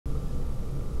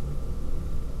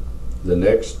The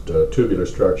next tubular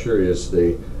structure is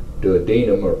the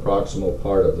duodenum, or proximal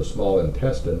part of the small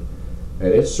intestine, and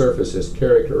its surface is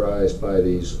characterized by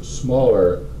these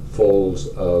smaller folds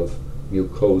of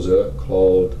mucosa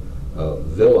called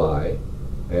villi,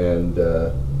 and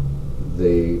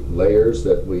the layers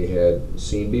that we had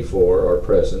seen before are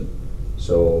present.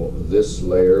 So this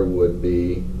layer would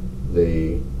be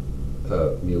the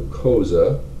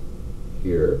mucosa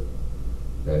here,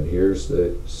 and here's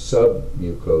the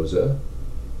submucosa,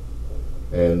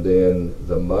 and then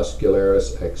the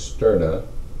muscularis externa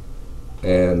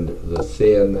and the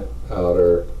thin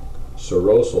outer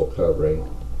serosal covering.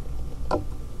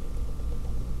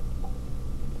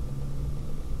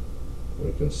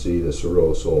 We can see the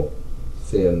serosal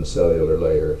thin cellular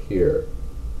layer here.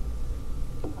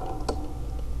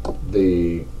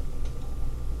 The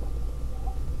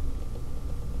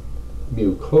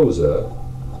mucosa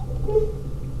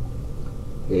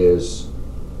is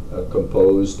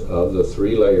composed of the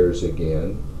three layers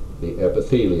again, the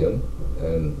epithelium,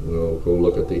 and we'll go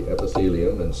look at the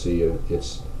epithelium and see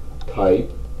its type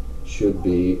should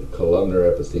be columnar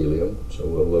epithelium. So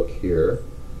we'll look here,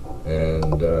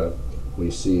 and we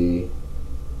see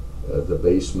the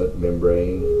basement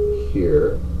membrane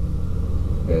here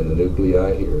and the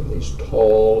nuclei here, these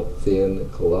tall, thin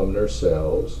columnar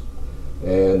cells.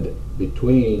 And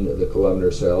between the columnar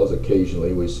cells,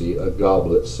 occasionally we see a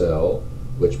goblet cell,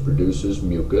 which produces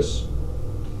mucus.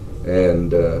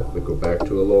 And if we go back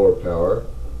to a lower power,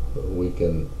 we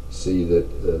can see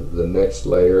that the next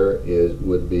layer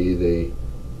would be the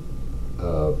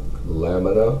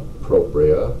lamina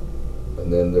propria,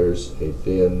 and then there's a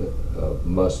thin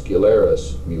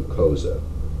muscularis mucosa.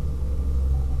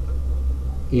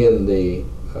 In the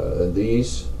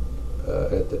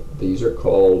these are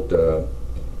called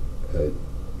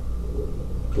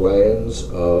glands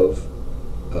of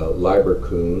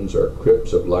Libercunes, or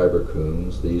crypts of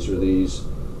Libercunes. These are these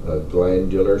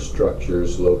glandular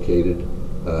structures located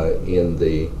in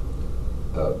the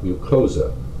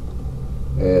mucosa,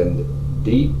 and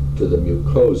deep to the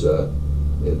mucosa,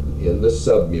 in the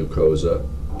submucosa,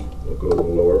 we'll go to a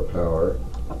lower power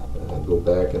and go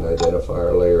back and identify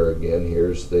our layer again.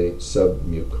 Here's the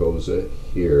submucosa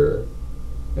here,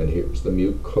 and here's the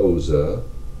mucosa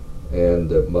and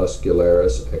the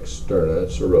muscularis externa,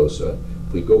 serosa.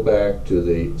 If we go back to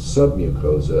the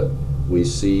submucosa, we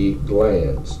see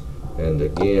glands, and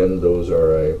again those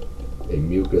are a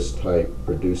mucus type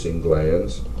producing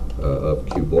glands of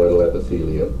cuboidal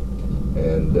epithelium,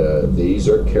 and these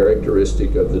are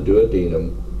characteristic of the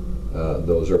duodenum.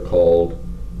 Those are called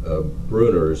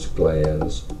Brunner's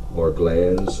glands, or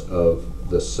glands of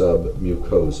the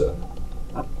submucosa.